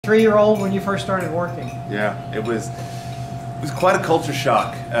3-year-old when you first started working? Yeah, it was quite a culture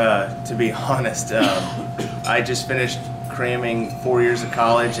shock, to be honest. I just finished cramming 4 years of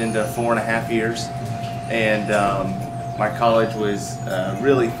college into 4.5 years, and my college was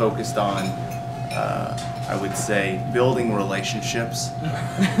really focused on, I would say, building relationships.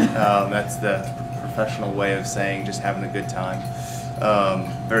 That's the professional way of saying just having a good time.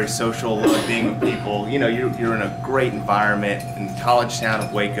 Very social, love being with people. You know, you're in a great environment in college town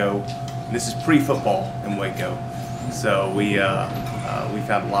of Waco. This is pre-football in Waco, so we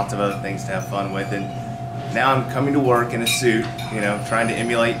found lots of other things to have fun with. And now I'm coming to work in a suit, you know, trying to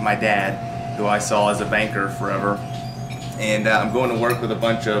emulate my dad, who I saw as a banker forever. And I'm going to work with a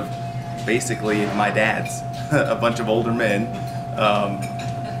bunch of, basically, my dads, a bunch of older men,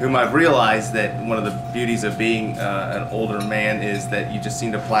 whom I've realized that one of the beauties of being an older man is that you just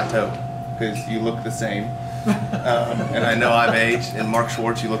seem to plateau because you look the same. And I know I've aged, and Mark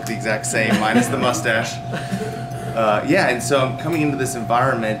Schwartz, you look the exact same, minus the mustache. Yeah, and so I'm coming into this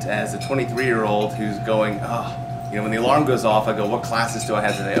environment as a 23-year-old who's going, oh, you know, when the alarm goes off, I go, what classes do I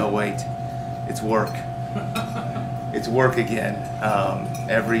have today? Oh, wait, it's work. It's work again,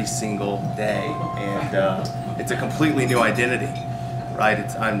 every single day, and it's a completely new identity. Right,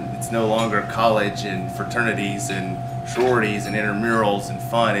 it's no longer college and fraternities and sororities and intramurals and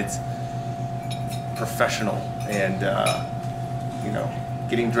fun. It's professional and you know,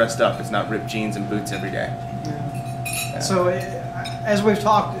 getting dressed up. It's not ripped jeans and boots every day. Yeah. So, as we've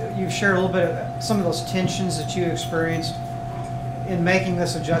talked, you've shared a little bit of some of those tensions that you experienced in making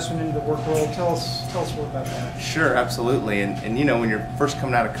this adjustment into the work world. Tell us more about that. Sure, absolutely. And you know, when you're first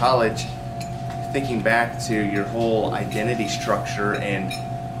coming out of college, thinking back to your whole identity structure and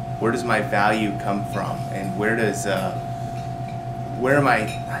where does my value come from, and where am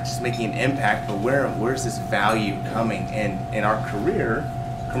I not just making an impact, but where's this value coming? And in our career,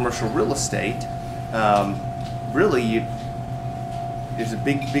 commercial real estate, really there's a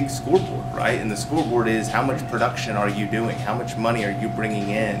big scoreboard, right? And the scoreboard is how much production are you doing, how much money are you bringing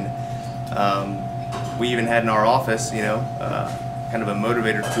in. We even had in our office, you know, kind of a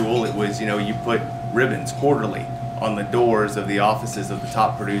motivator tool. It was, you know, you put ribbons quarterly on the doors of the offices of the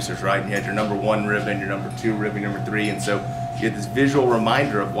top producers, right? And you had your number 1 ribbon, your number 2 ribbon, number 3, and so you had this visual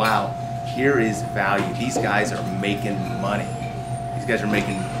reminder of, wow, here is value. These guys are making money. These guys are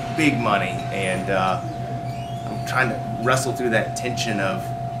making big money, and I'm trying to wrestle through that tension of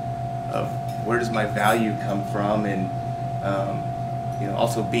where does my value come from, and you know,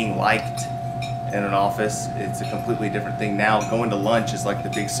 also being liked in an office. It's a completely different thing now. Going to lunch is like the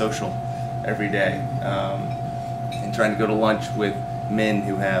big social every day, and trying to go to lunch with men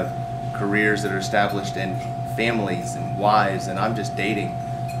who have careers that are established and families and wives, and I'm just dating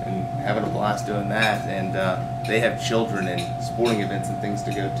and having a blast doing that, and they have children and sporting events and things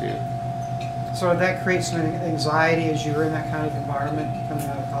to go to. So did that create some anxiety as you were in that kind of environment coming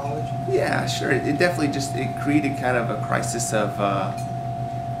out of college? Yeah, sure. It definitely it created kind of a crisis of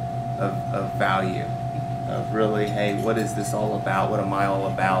value, of really, hey, what is this all about? What am I all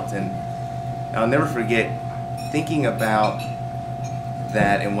about? And I'll never forget thinking about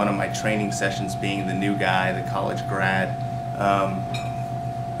that in one of my training sessions, being the new guy, the college grad.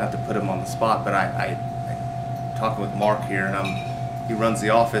 Not to put him on the spot, but I'm talking with Mark here, and he runs the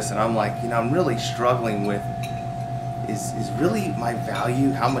office, and I'm like, you know, I'm really struggling with, is really my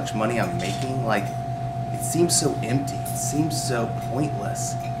value how much money I'm making? Like, it seems so empty. It seems so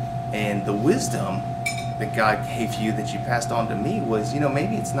pointless. And the wisdom that God gave you, that you passed on to me, was, you know,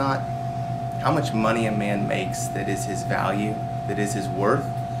 maybe it's not how much money a man makes that is his value, that is his worth,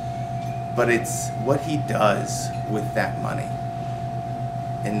 but it's what he does with that money.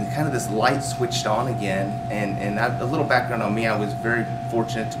 And kind of this light switched on again. And a little background on me, I was very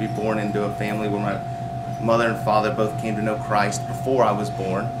fortunate to be born into a family where my mother and father both came to know Christ before I was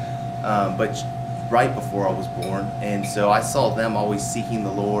born, but right before I was born. And so I saw them always seeking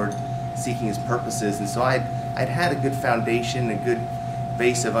the Lord, seeking His purposes. And so I'd had a good foundation, a good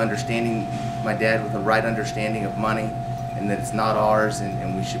base of understanding my dad with the right understanding of money, and that it's not ours,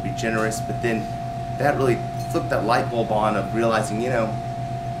 and we should be generous. But then that really flipped that light bulb on of realizing, you know,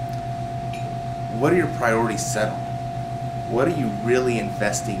 what are your priorities set on? What are you really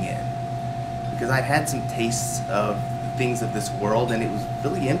investing in? Because I'd had some tastes of things of this world, and it was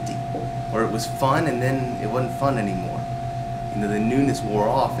really empty. Or it was fun, and then it wasn't fun anymore. You know, the newness wore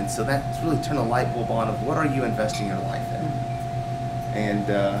off, and so that's really turned a light bulb on of what are you investing your life in? And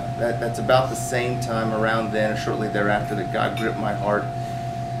that's about the same time around then, or shortly thereafter, that God gripped my heart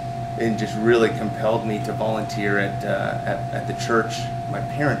and just really compelled me to volunteer at the church, my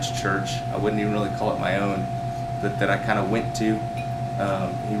parents' church. I wouldn't even really call it my own, but that I kind of went to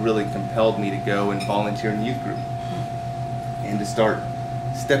he really compelled me to go and volunteer in the youth group and to start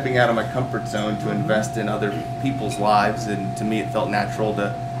stepping out of my comfort zone to invest in other people's lives. And to me, it felt natural.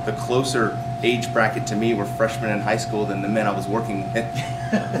 The closer age bracket to me were freshmen in high school than the men I was working with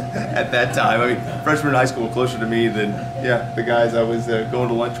at that time. I mean, freshmen in high school were closer to me than, the guys I was going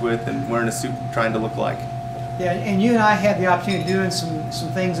to lunch with and wearing a suit trying to look like. Yeah, and you and I had the opportunity of doing some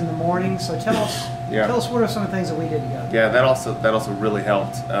things in the morning. So tell us what are some of the things that we did together? Yeah, that also really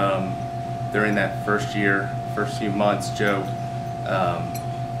helped. During that first few months, Joe,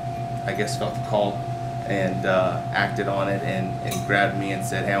 I guess, felt the call and acted on it and grabbed me and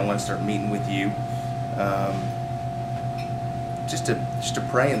said, "Hey, I want to start meeting with you, just to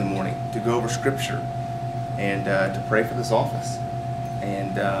pray in the morning, to go over scripture, and to pray for this office."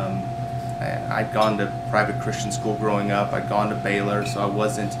 And I'd gone to private Christian school growing up. I'd gone to Baylor, so I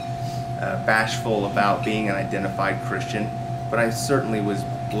wasn't bashful about being an identified Christian, but I certainly was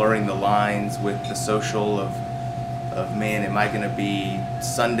blurring the lines with the social of man, am I going to be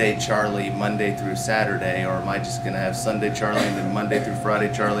Sunday Charlie Monday through Saturday, or am I just going to have Sunday Charlie and then Monday through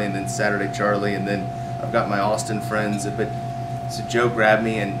Friday Charlie and then Saturday Charlie, and then I've got my Austin friends. But so Joe grabbed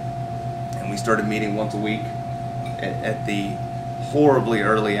me and we started meeting once a week at the horribly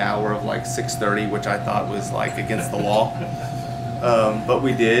early hour of like 6:30, which I thought was like against the law. But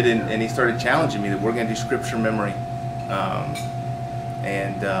we did, and he started challenging me that we're going to do scripture memory,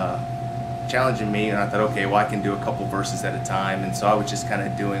 and challenging me, and I thought, okay, well, I can do a couple verses at a time. And so I was just kind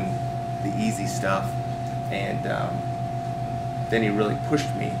of doing the easy stuff, and then he really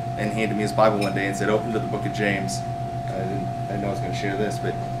pushed me and handed me his Bible one day and said, open to the book of James. I didn't know I was going to share this,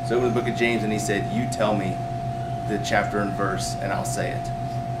 but so open to the book of James, and he said, you tell me the chapter and verse and I'll say it.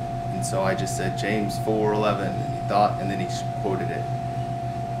 And so I just said James 4:11, and he thought, and then he quoted it,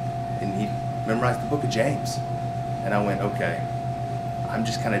 and he memorized the book of James. And I went, okay, I'm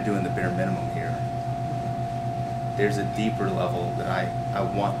just kind of doing the bare minimum here. There's a deeper level that I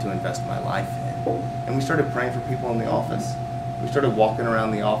want to invest my life in. And we started praying for people in the office. We started walking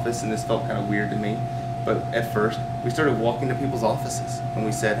around the office, and this felt kind of weird to me, but at first we started walking to people's offices, and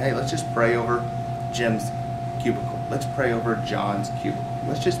we said, hey, let's just pray over Jim's cubicle. Let's pray over John's cubicle.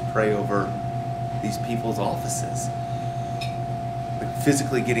 Let's just pray over these people's offices. Like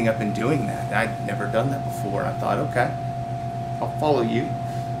physically getting up and doing that. And I'd never done that before. And I thought, okay, I'll follow you.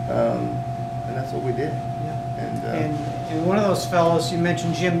 And that's what we did. Yeah. And one of those fellows, you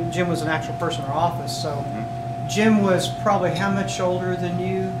mentioned Jim was an actual person in our office. So Jim was probably how much older than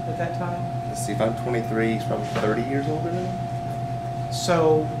you at that time? Let's see, if I'm 23, he's probably 30 years older than me.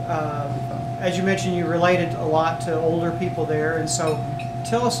 So, as you mentioned, you related a lot to older people there, and so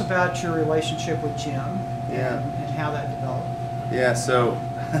tell us about your relationship with Jim and how that developed. Yeah, so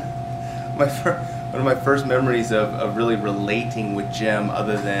one of my first memories of really relating with Jim,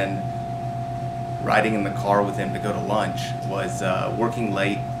 other than riding in the car with him to go to lunch, was working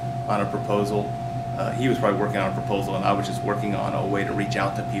late on a proposal. He was probably working on a proposal, and I was just working on a way to reach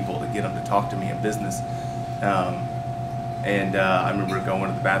out to people to get them to talk to me in business. And I remember going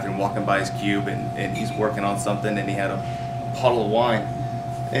to the bathroom, walking by his cube, and he's working on something, and he had a bottle of wine.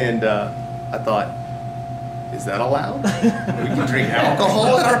 And I thought, is that allowed? We can drink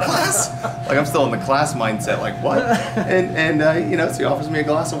alcohol in our class? Like, I'm still in the class mindset, like, what? And so he offers me a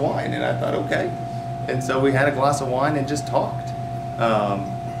glass of wine, and I thought, okay. And so we had a glass of wine and just talked.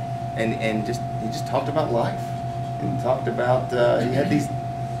 And he just talked about life, and talked about,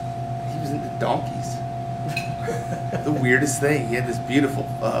 he was into donkeys. The weirdest thing. He had this beautiful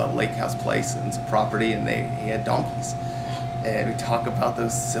lake house place and some property, and he had donkeys. And we talk about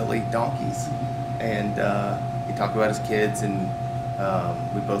those silly donkeys. And he talked about his kids, and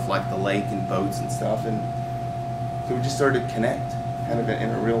we both liked the lake and boats and stuff. And so we just started to connect kind of in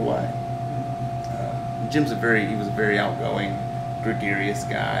a real way. He was a very outgoing, gregarious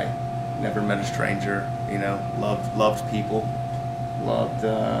guy. Never met a stranger, loved people,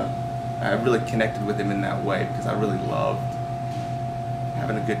 I really connected with him in that way because I really loved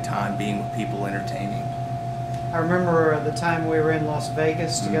having a good time, being with people, entertaining. I remember the time we were in Las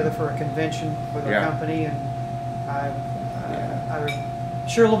Vegas together for a convention with our company, and I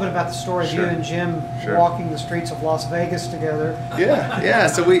share a little bit about the story of you and Jim walking the streets of Las Vegas together. Yeah.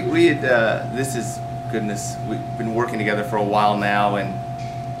 So we had, we've been working together for a while now, and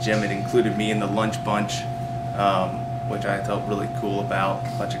Jim had included me in the lunch bunch, which I felt really cool about.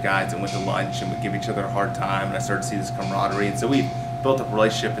 A bunch of guys that went to lunch, and we give each other a hard time, and I started to see this camaraderie. And so we built up a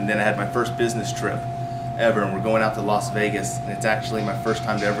relationship, and then I had my first business trip ever, and we're going out to Las Vegas, and it's actually my first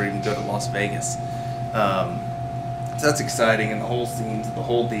time to ever even go to Las Vegas. So that's exciting, and the whole scenes, the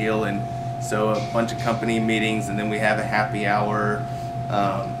whole deal. And so a bunch of company meetings, and then we have a happy hour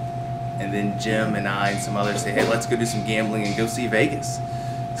And then Jim and I and some others say, hey, let's go do some gambling and go see Vegas.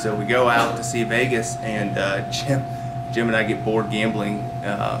 So we go out to see Vegas, and Jim and I get bored gambling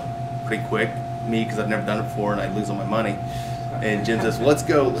pretty quick. Me, because I've never done it before and I lose all my money. And Jim says, well, let's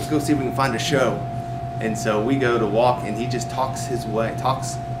go see if we can find a show. And so we go to walk, and he just talks his way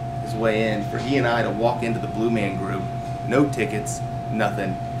in for he and I to walk into the Blue Man Group. No tickets,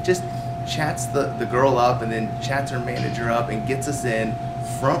 nothing. Just chats the girl up, and then chats her manager up, and gets us in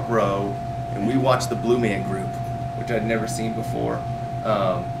front row, and we watch the Blue Man Group, which I'd never seen before.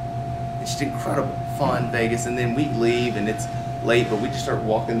 It's just incredible, fun, Vegas. And then we leave, and it's late, but we just start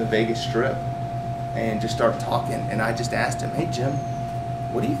walking the Vegas Strip and just start talking. And I just asked him, hey Jim,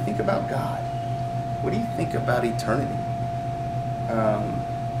 what do you think about God? What do you think about eternity?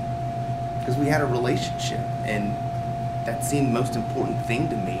 Because we had a relationship, and that seemed the most important thing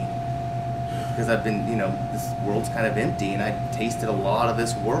to me, because I've been, this world's kind of empty, and I tasted a lot of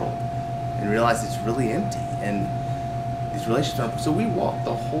this world and realized it's really empty, and these relationships aren't. So we walked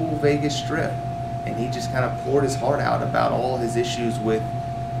the whole Vegas Strip, and he just kind of poured his heart out about all his issues with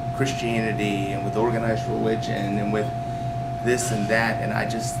Christianity and with organized religion and with this and that, and I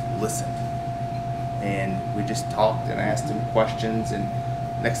just listened. And we just talked and asked him questions, and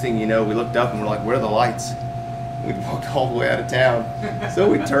next thing you know, we looked up and we're like, where are the lights? We'd walked all the way out of town. So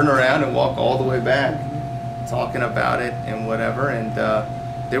we'd turn around and walk all the way back, talking about it and whatever. And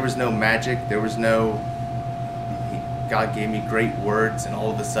there was no magic. There was no, God gave me great words, and all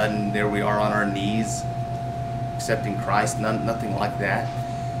of a sudden there we are on our knees accepting Christ. Nothing like that.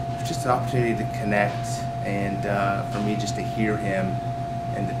 It was just an opportunity to connect, and for me just to hear him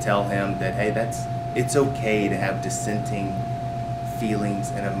and to tell him that, hey, it's okay to have dissenting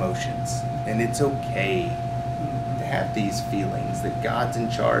feelings and emotions, and it's okay to have these feelings that God's in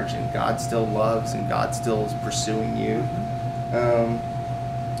charge, and God still loves, and God still is pursuing you, and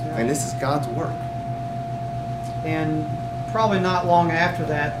this is God's work. And probably not long after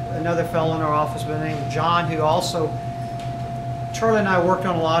that, another fellow in our office by the name of John, who also, Charlie and I worked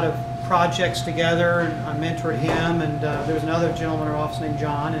on a lot of projects together, and I mentored him, and there was another gentleman in our office named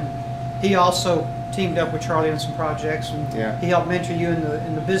John, and he also teamed up with Charlie on some projects, and he helped mentor you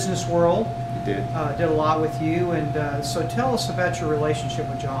in the business world. He did. Did a lot with you, and so tell us about your relationship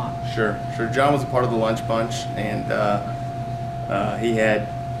with John. Sure. John was a part of the Lunch Bunch, and he had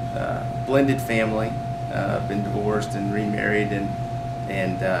blended family, been divorced and remarried,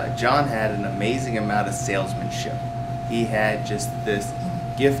 and John had an amazing amount of salesmanship. He had just this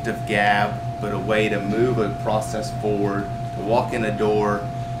gift of gab, but a way to move a process forward, to walk in a door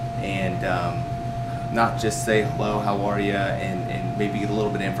and not just say hello, how are you, and maybe get a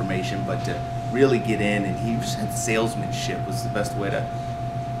little bit of information, but to really get in. And he just had salesmanship was the best way to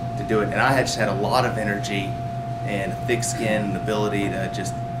do it. And I had just had a lot of energy and thick skin and ability to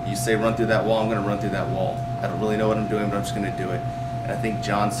just, you say run through that wall, I'm going to run through that wall. I don't really know what I'm doing, but I'm just going to do it. And I think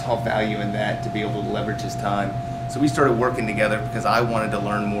John saw value in that, to be able to leverage his time. So we started working together because I wanted to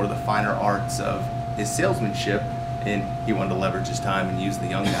learn more of the finer arts of his salesmanship, and he wanted to leverage his time and use the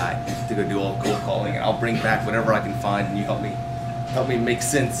young guy to go do all the cold calling, and I'll bring back whatever I can find, and you help me make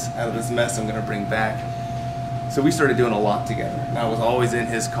sense out of this mess I'm going to bring back. So we started doing a lot together. And I was always in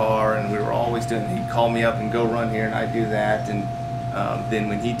his car, and we were always doing, he'd call me up and go run here, and I'd do that. And then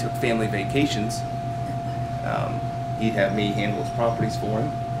when he took family vacations, he'd have me handle his properties for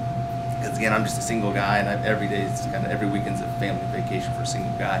him. Because again, I'm just a single guy, and every day it's kind of every weekend's a family vacation for a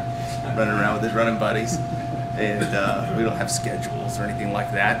single guy, running around with his running buddies, and we don't have schedules or anything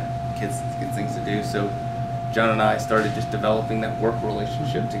like that. Kids get things to do. So John and I started just developing that work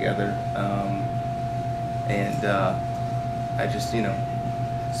relationship together, and I just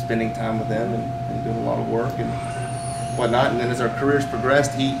spending time with him and doing a lot of work and whatnot. And then as our careers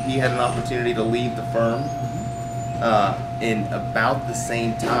progressed, he had an opportunity to leave the firm. In about the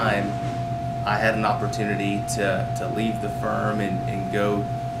same time, I had an opportunity to leave the firm and go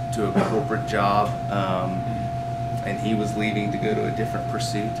to a corporate job, and he was leaving to go to a different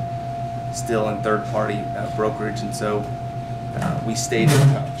pursuit, still in third-party brokerage. And so we stayed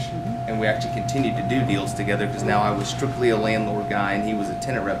in touch, and we actually continued to do deals together, because now I was strictly a landlord guy and he was a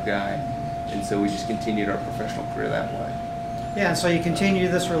tenant rep guy, and so we just continued our professional career that way. Yeah, and so you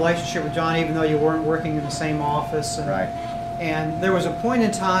continued this relationship with John even though you weren't working in the same office. And, right. And there was a point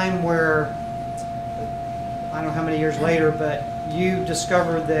in time where, I don't know how many years later, but you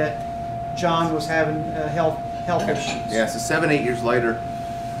discovered that John was having health issues. Yeah, so 7-8 years later,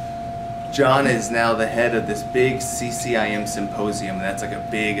 John is now the head of this big CCIM symposium. That's like a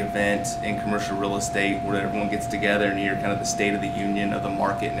big event in commercial real estate where everyone gets together and you're kind of the state of the union of the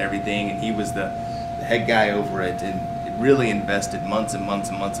market and everything. And he was the head guy over it. And really invested months and months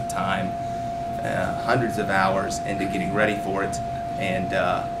and months of time, hundreds of hours into getting ready for it. And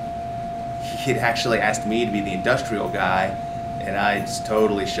he had actually asked me to be the industrial guy, and I just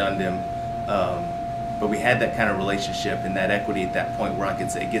totally shunned him. But we had that kind of relationship and that equity at that point where I could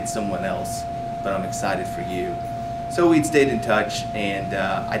say, get someone else, but I'm excited for you. So we'd stayed in touch, and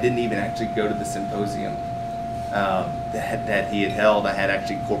I didn't even actually go to the symposium that he had held. I had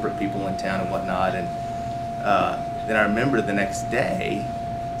actually corporate people in town and whatnot, and then I remember the next day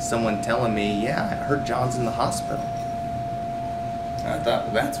someone telling me, yeah, I heard John's in the hospital. And I thought,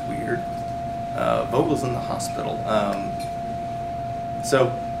 well, that's weird. Vogel's in the hospital.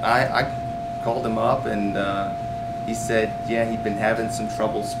 So I called him up, and he said, yeah, he'd been having some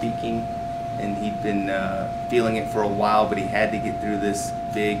trouble speaking, and he'd been feeling it for a while, but he had to get through this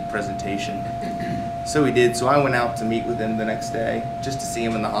big presentation. So he did. So I went out to meet with him the next day just to see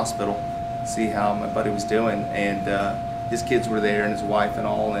him in the hospital, see how my buddy was doing, and his kids were there and his wife and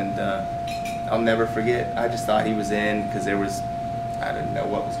all, and I'll never forget. I just thought he was in because I didn't know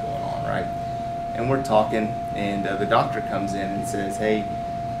what was going on, right? And we're talking, and the doctor comes in and says, hey,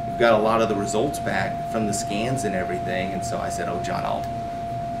 we've got a lot of the results back from the scans and everything. And so I said, oh, John, I'll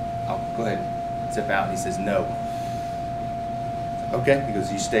go ahead and zip out. And he says, no. Okay. He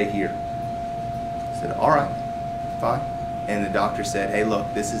goes, you stay here. I said, all right, fine. And the doctor said, hey,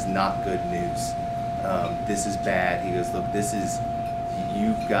 look, this is not good news. This is bad. He goes, look,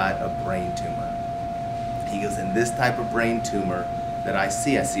 you've got a brain tumor. He goes, and this type of brain tumor that I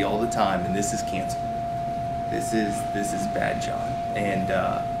see all the time, and this is cancer. This is bad, John. And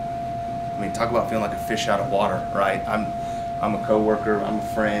I mean, talk about feeling like a fish out of water, right? I'm a coworker, I'm a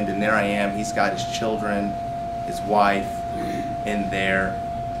friend, and there I am. He's got his children, his wife in there,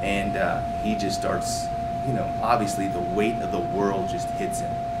 and he just starts, obviously the weight of the world just hits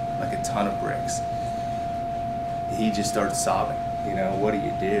him like a ton of bricks. He just starts sobbing. What do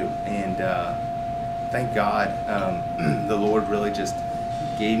you do? And thank God, the Lord really just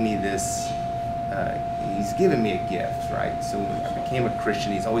gave me this. He's given me a gift, right? So when I became a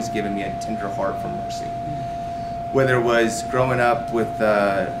Christian, he's always given me a tender heart for mercy. Whether it was growing up with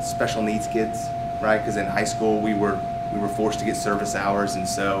special needs kids, right? Because in high school we were forced to get service hours, and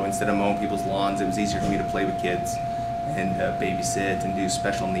so instead of mowing people's lawns, it was easier for me to play with kids and babysit and do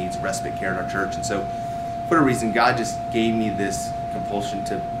special needs respite care at our church. And so, for a reason, God just gave me this compulsion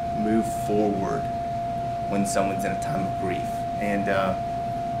to move forward when someone's in a time of grief. And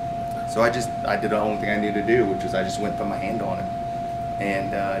so I did the only thing I knew to do, which was I just went and put my hand on him,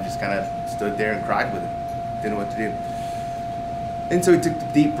 and just kind of stood there and cried with him. Didn't know what to do. And so he took the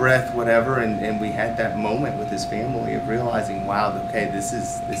deep breath, whatever, and we had that moment with his family of realizing, wow, okay, this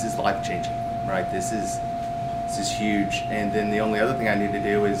is life changing, right? This is huge. And then the only other thing I knew to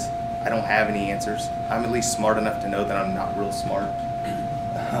do is I don't have any answers. I'm at least smart enough to know that I'm not real smart.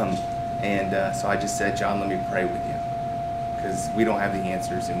 So I just said, John, let me pray with you, because we don't have the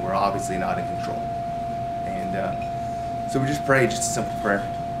answers and we're obviously not in control. And so we just prayed, just a simple prayer.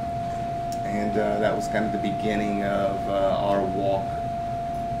 And that was kind of the beginning of our walk,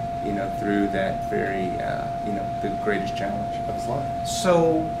 through that very, the greatest challenge of his life.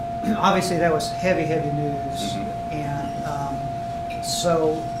 So obviously that was heavy news. Mm-hmm. And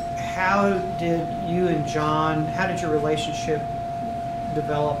so how did you and John, how did your relationship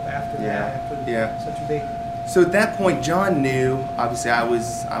develop after that? After such a big... So at that point, John knew, obviously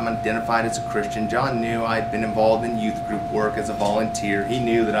I'm identified as a Christian. John knew I'd been involved in youth group work as a volunteer. He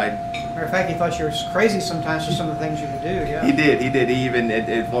knew that Matter of fact, he thought you were crazy sometimes for some of the things you would do, yeah. He did. He even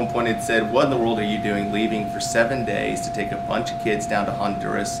at one point had said, what in the world are you doing leaving for 7 days to take a bunch of kids down to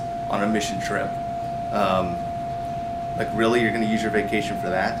Honduras on a mission trip? Like, really, you're going to use your vacation for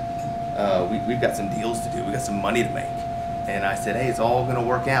that? We've got some deals to do. We've got some money to make. And I said, hey, it's all going to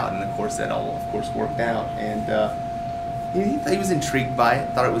work out. And of course, that all, of course, worked out. And he was intrigued by it,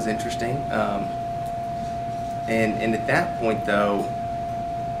 thought it was interesting. And at that point, though,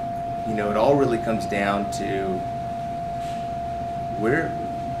 it all really comes down to what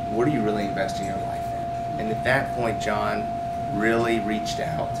are you really investing your life in? And at that point, John really reached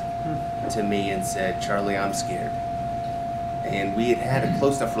out to me and said, Charlie, I'm scared. And we had a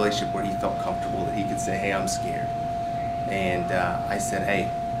close enough relationship where he felt comfortable that he could say, hey, I'm scared. And I said, hey,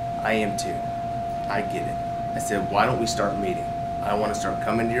 I am too. I get it. I said, why don't we start meeting? I want to start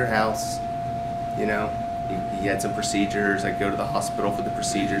coming to your house. He had some procedures. I'd go to the hospital for the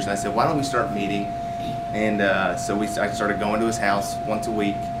procedures. And I said, why don't we start meeting? And so I started going to his house once a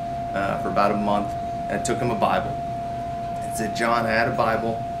week for about a month. And I took him a Bible. I said, John, I had a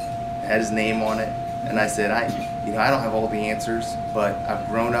Bible. It had his name on it. And I said, I don't have all the answers, but I've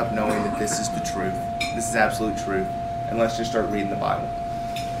grown up knowing that this is the truth. This is absolute truth. and let's just start reading the Bible.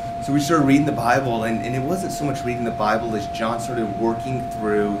 So we started reading the Bible, and it wasn't so much reading the Bible as John started working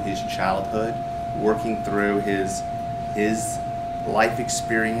through his childhood, working through his life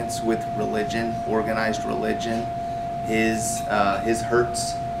experience with religion, organized religion, his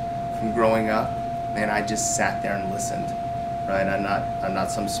hurts from growing up, and I just sat there and listened. Right? I'm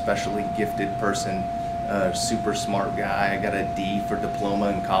not some specially gifted person, super smart guy. I got a D for diploma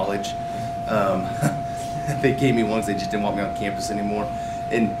in college. They gave me ones, they just didn't want me on campus anymore,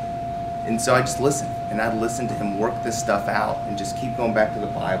 and so I just listened, and I'd listen to him work this stuff out and just keep going back to the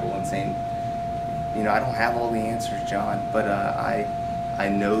Bible and saying, you know, I don't have all the answers, John, but I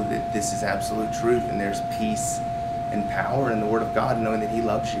know that this is absolute truth, and there's peace and power in the Word of God, knowing that He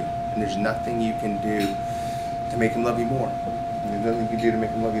loves you, and there's nothing you can do to make Him love you more, and there's nothing you can do to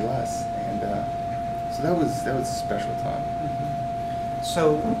make Him love you less, and so that was a special time. Mm-hmm.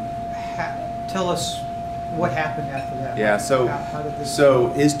 So, tell us what happened after that. Yeah, so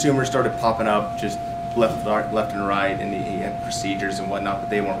did his tumor started popping up just left and right, and he had procedures and whatnot, but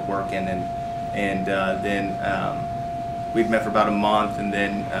they weren't working, and then we'd met for about a month, and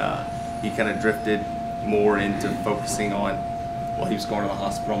then he kind of drifted more into focusing on, well, he was going to the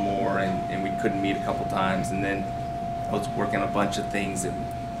hospital more, and we couldn't meet a couple times, and then I was working on a bunch of things that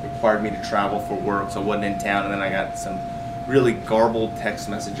required me to travel for work, so I wasn't in town, and then I got some really garbled text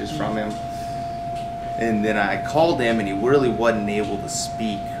messages from him. And then I called him, and he really wasn't able to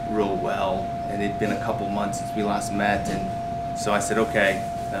speak real well. And it'd been a couple months since we last met, and so I said, okay,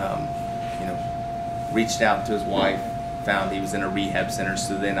 you know, reached out to his wife, found he was in a rehab center.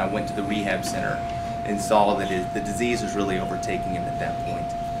 So then I went to the rehab center and saw that the disease was really overtaking him at that point.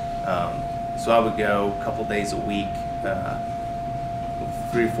 So I would go a couple days a week,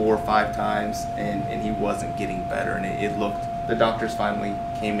 3, 4, 5 times, and he wasn't getting better. And it looked. The doctors finally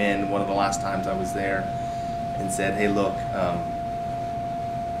came in one of the last times I was there and said, hey, look,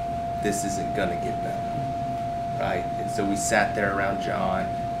 this isn't going to get better, right? And so we sat there around John,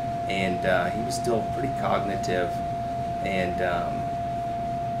 and he was still pretty cognitive, and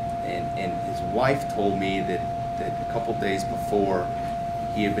his wife told me that a couple days before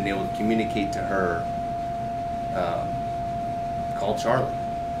he had been able to communicate to her, call Charlie.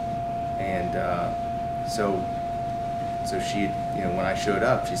 And so she, you know, when I showed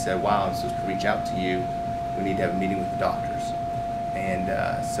up, she said, wow, I'm supposed to reach out to you. We need to have a meeting with the doctors. And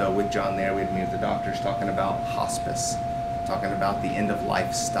so with John there, we had a meeting with the doctors talking about hospice, talking about the end of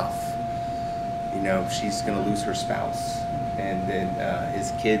life stuff. You know, she's going to lose her spouse. And then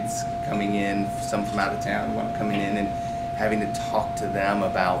his kids coming in, some from out of town, one coming in and having to talk to them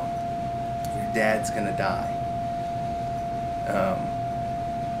about your dad's going to die.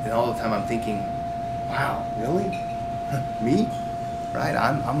 And all the time I'm thinking, wow, really? Me? Right?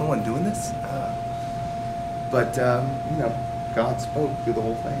 I'm the one doing this? But, you know, God spoke through the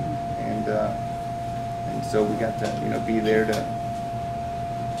whole thing. And so we got to, you know, be there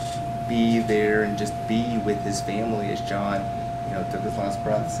and just be with his family as John, you know, took his last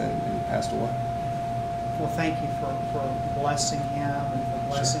breaths and passed away. Well, thank you for blessing him and for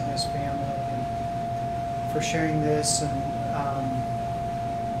blessing his family and for sharing this. And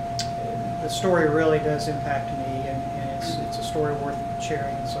the story really does impact me, and it's a story worth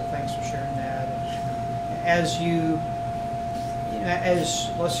sharing. So thanks for sharing that. And as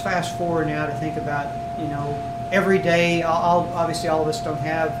let's fast forward now to think about, you know, every day. Obviously, all of us don't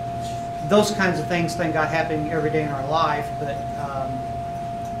have those kinds of things, thank God, happening every day in our life. But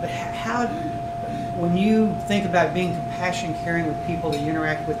how, when you think about being compassionate, caring with people that you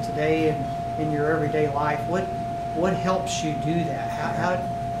interact with today and in your everyday life, what helps you do that? How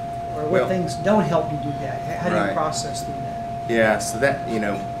or what things don't help you do that? How do you process through that? Yeah, so that, you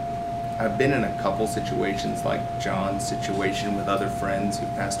know, I've been in a couple situations like John's situation with other friends who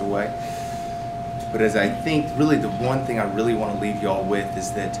passed away. But as I think, really the one thing I really want to leave you all with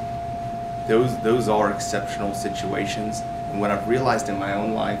is that those are exceptional situations. And what I've realized in my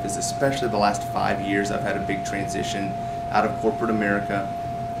own life is, especially the last 5 years, I've had a big transition out of corporate America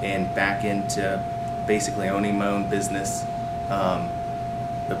and back into basically owning my own business, but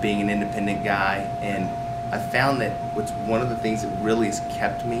being an independent guy. And I found that what's one of the things that really has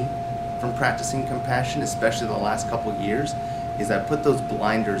kept me from practicing compassion, especially the last couple of years, is I put those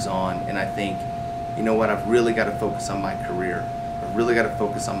blinders on and I think, you know what, I've really got to focus on my career. I've really got to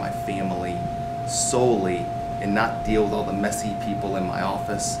focus on my family solely and not deal with all the messy people in my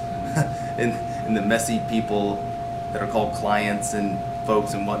office and the messy people that are called clients and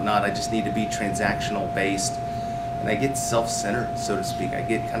folks and whatnot. I just need to be transactional based. And I get self-centered, so to speak. I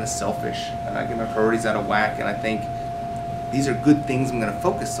get kind of selfish and I get my priorities out of whack, and I think these are good things I'm going to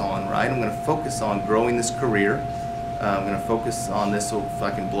focus on, right? I'm going to focus on growing this career, I'm going to focus on this so if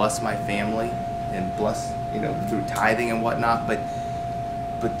I can bless my family and bless, through tithing and whatnot. But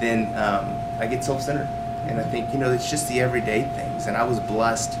then I get self-centered. And I think, it's just the everyday things. And I was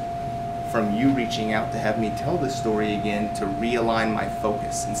blessed from you reaching out to have me tell this story again to realign my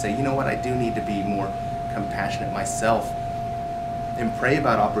focus and say, you know what, I do need to be more compassionate myself and pray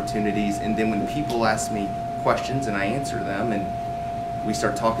about opportunities. And then when people ask me questions and I answer them and we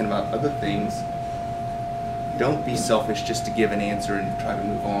start talking about other things, don't be selfish just to give an answer and try to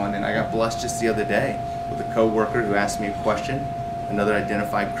move on. And I got blessed just the other day with a coworker who asked me a question, another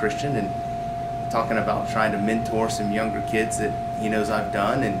identified Christian, and talking about trying to mentor some younger kids that he knows I've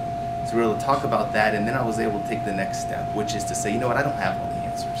done. And so we were able to talk about that, and then I was able to take the next step, which is to say, you know what, I don't have all the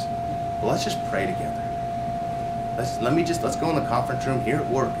answers. Well, let's just pray together. Let's go in the conference room here at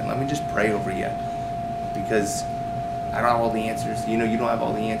work and let me just pray over you, because I don't have all the answers. You don't have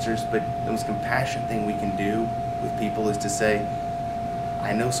all the answers, but the most compassionate thing we can do with people is to say,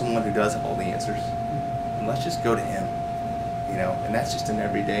 I know someone who does have all the answers, and let's just go to him. And that's just an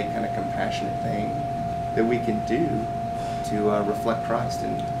everyday kind of compassionate thing that we can do to reflect Christ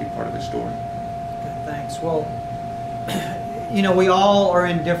and be part of his story. Good, thanks. Well, we all are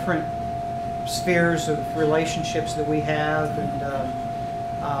in different spheres of relationships that we have, and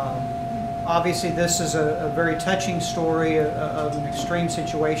obviously this is a very touching story of an extreme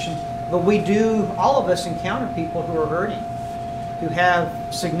situation, but all of us encounter people who are hurting, who have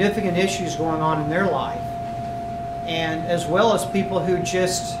significant issues going on in their life, and as well as people who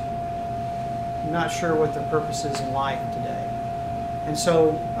just not sure what their purpose is in life today. And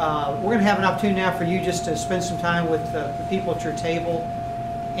so we're going to have an opportunity now for you just to spend some time with the people at your table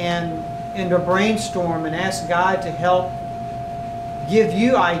and to brainstorm and ask God to help give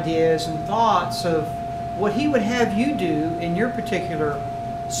you ideas and thoughts of what he would have you do in your particular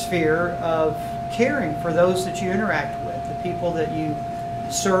sphere of caring for those that you interact with, the people that you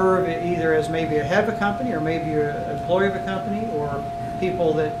serve either as maybe a head of a company or maybe you're an employee of a company, or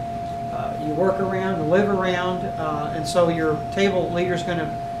people that you work around and live around. And so your table leader's going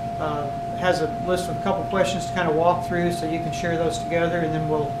to has a list of a couple questions to kind of walk through so you can share those together, and then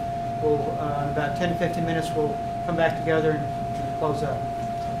we'll in about 10 to 15 minutes we'll come back together and close up.